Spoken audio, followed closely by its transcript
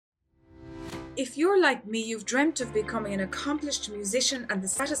If you're like me, you've dreamt of becoming an accomplished musician and the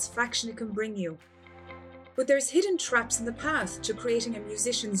satisfaction it can bring you. But there's hidden traps in the path to creating a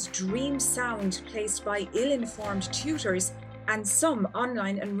musician's dream sound placed by ill-informed tutors and some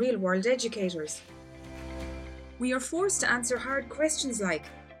online and real-world educators. We are forced to answer hard questions like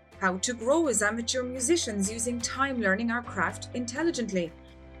how to grow as amateur musicians using time learning our craft intelligently,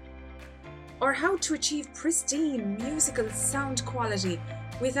 or how to achieve pristine musical sound quality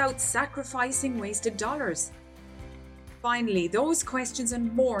without sacrificing wasted dollars. Finally, those questions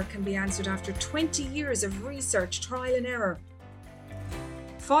and more can be answered after 20 years of research, trial and error.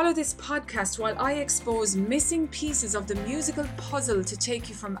 Follow this podcast while I expose missing pieces of the musical puzzle to take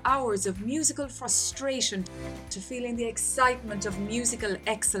you from hours of musical frustration to feeling the excitement of musical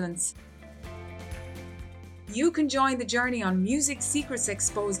excellence. You can join the journey on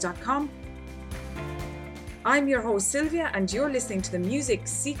MusicSecretsExposed.com. I'm your host Sylvia, and you're listening to the Music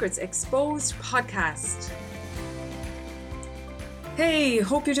Secrets Exposed podcast. Hey,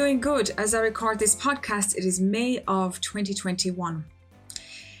 hope you're doing good. As I record this podcast, it is May of 2021.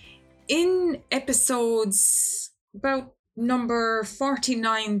 In episodes about number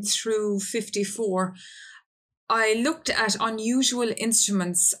 49 through 54, I looked at unusual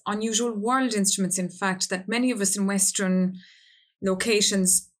instruments, unusual world instruments, in fact, that many of us in Western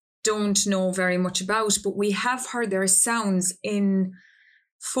locations don't know very much about, but we have heard their sounds in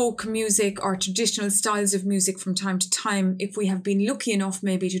folk music or traditional styles of music from time to time, if we have been lucky enough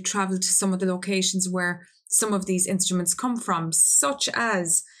maybe to travel to some of the locations where some of these instruments come from, such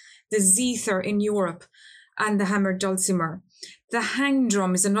as the zither in Europe and the hammered dulcimer. The hang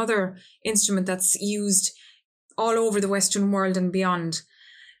drum is another instrument that's used all over the Western world and beyond.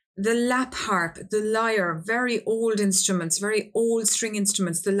 The lap harp, the lyre, very old instruments, very old string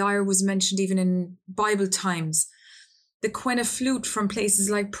instruments. The lyre was mentioned even in Bible times. The quena flute from places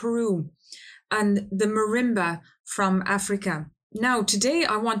like Peru, and the marimba from Africa. Now, today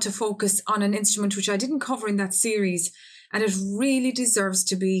I want to focus on an instrument which I didn't cover in that series, and it really deserves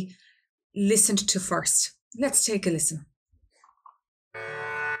to be listened to first. Let's take a listen.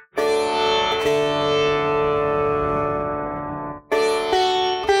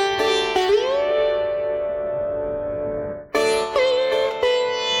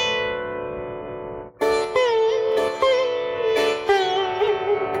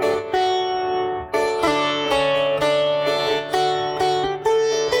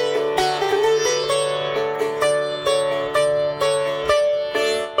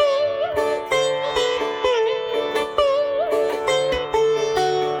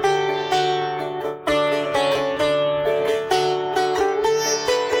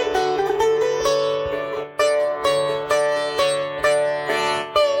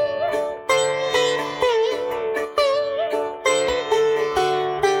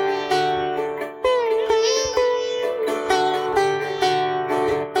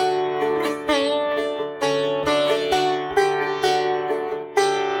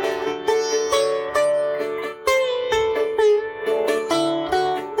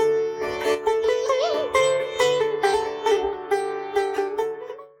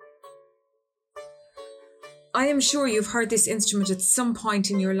 I am sure you've heard this instrument at some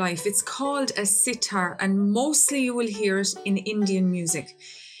point in your life. It's called a sitar, and mostly you will hear it in Indian music.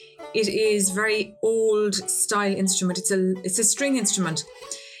 It is very old style instrument. It's a string instrument.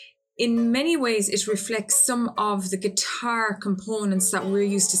 In many ways, it reflects some of the guitar components that we're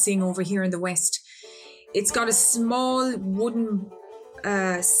used to seeing over here in the West. It's got a small wooden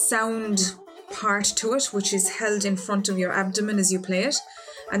sound part to it, which is held in front of your abdomen as you play it.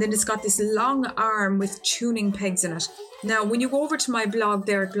 And then it's got this long arm with tuning pegs in it. Now, when you go over to my blog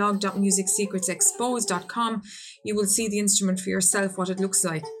there at blog.musicsecretsexposed.com, you will see the instrument for yourself, what it looks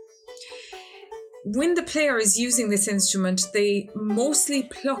like. When the player is using this instrument, they mostly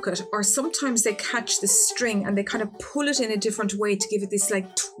pluck it, or sometimes they catch the string and they kind of pull it in a different way to give it this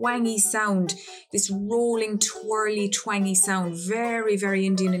like twangy sound, this rolling, twirly, twangy sound. Very, very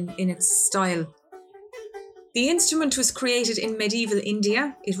Indian in its style. The instrument was created in medieval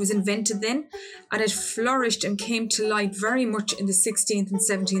India. It was invented then, and it flourished and came to light very much in the 16th and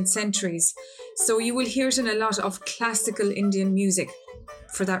 17th centuries. So you will hear it in a lot of classical Indian music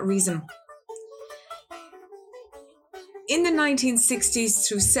for that reason. In the 1960s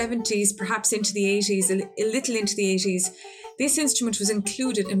through 70s, perhaps into the 80s, a little into the 80s, this instrument was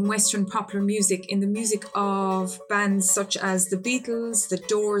included in Western popular music, in the music of bands such as the Beatles, the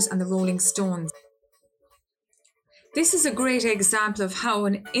Doors, and the Rolling Stones. This is a great example of how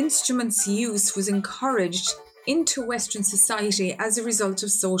an instrument's use was encouraged into Western society as a result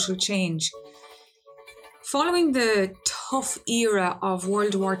of social change. Following the tough era of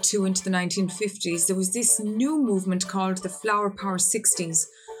World War II into the 1950s, there was this new movement called the Flower Power 60s,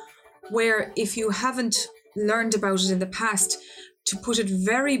 where, if you haven't learned about it in the past, to put it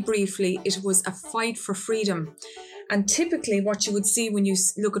very briefly, it was a fight for freedom. And typically what you would see when you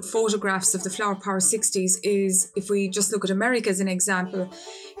look at photographs of the Flower Power 60s is, if we just look at America as an example,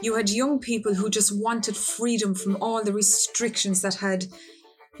 you had young people who just wanted freedom from all the restrictions that had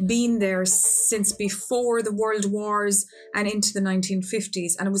been there since before the world wars and into the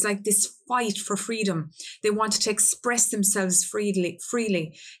 1950s. And it was like this fight for freedom. They wanted to express themselves freely.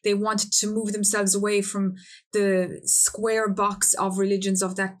 They wanted to move themselves away from the square box of religions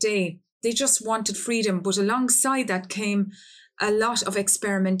of that day. They just wanted freedom. But alongside that came a lot of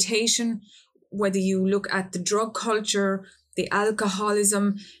experimentation, whether you look at the drug culture, the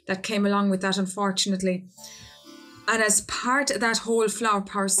alcoholism that came along with that, unfortunately. And as part of that whole Flower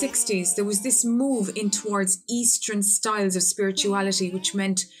Power 60s, there was this move in towards Eastern styles of spirituality, which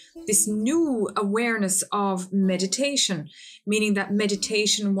meant this new awareness of meditation, meaning that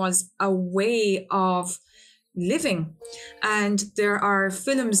meditation was a way of living. And there are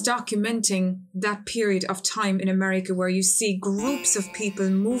films documenting that period of time in America where you see groups of people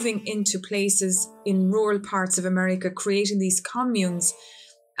moving into places in rural parts of America, creating these communes.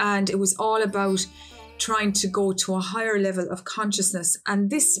 And it was all about trying to go to a higher level of consciousness. And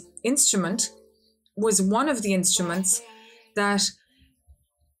this instrument was one of the instruments that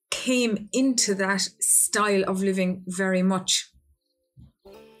came into that style of living very much.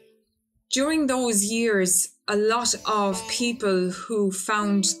 During those years, a lot of people who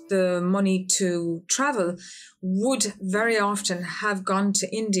found the money to travel would very often have gone to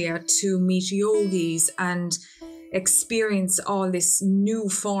India to meet yogis and experience all this new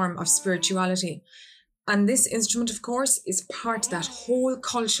form of spirituality. And this instrument, of course, is part of that whole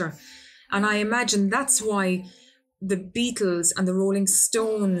culture. And I imagine that's why the Beatles and the Rolling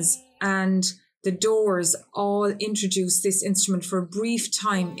Stones and the Doors all introduced this instrument for a brief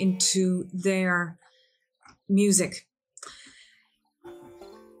time into their music.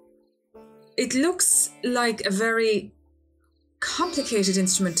 It looks like a very complicated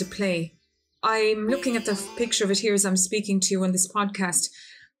instrument to play. I'm looking at the picture of it here as I'm speaking to you on this podcast.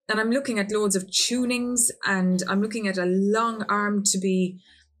 And I'm looking at loads of tunings, and I'm looking at a long arm to be,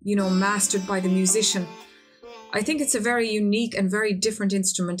 mastered by the musician. I think it's a very unique and very different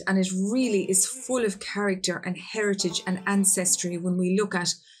instrument, and it really is full of character and heritage and ancestry when we look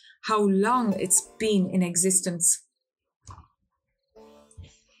at how long it's been in existence.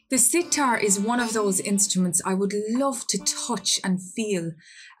 The sitar is one of those instruments I would love to touch and feel,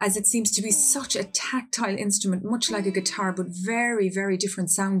 as it seems to be such a tactile instrument, much like a guitar, but very, very different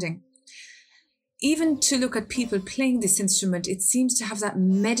sounding. Even to look at people playing this instrument, it seems to have that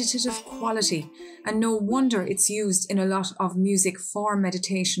meditative quality, and no wonder it's used in a lot of music for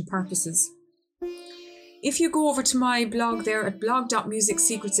meditation purposes. If you go over to my blog there at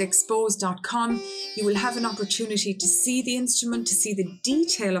blog.musicsecretsexposed.com, you will have an opportunity to see the instrument, to see the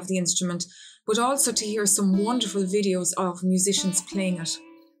detail of the instrument, but also to hear some wonderful videos of musicians playing it.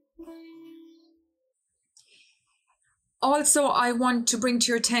 Also, I want to bring to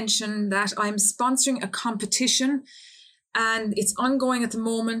your attention that I'm sponsoring a competition, and it's ongoing at the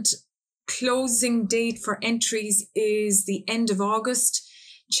moment. Closing date for entries is the end of August.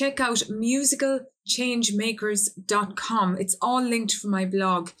 Check out musicalchangemakers.com. It's all linked from my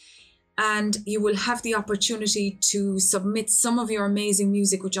blog, and you will have the opportunity to submit some of your amazing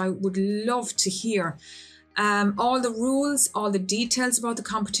music, which I would love to hear. All the rules, all the details about the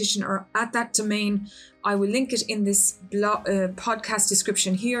competition are at that domain. I will link it in this podcast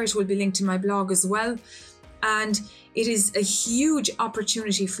description here. It will be linked to my blog as well. And it is a huge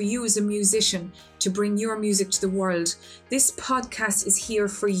opportunity for you as a musician to bring your music to the world. This podcast is here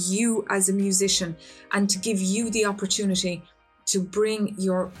for you as a musician and to give you the opportunity to bring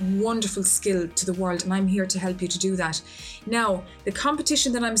your wonderful skill to the world. And I'm here to help you to do that. Now, the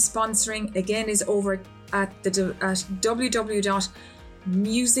competition that I'm sponsoring again is over at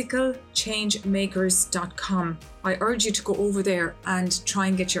www.musicalchangemakers.com. I urge you to go over there and try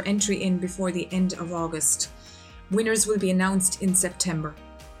and get your entry in before the end of August. Winners will be announced in September.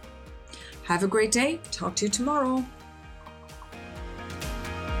 Have a great day. Talk to you tomorrow.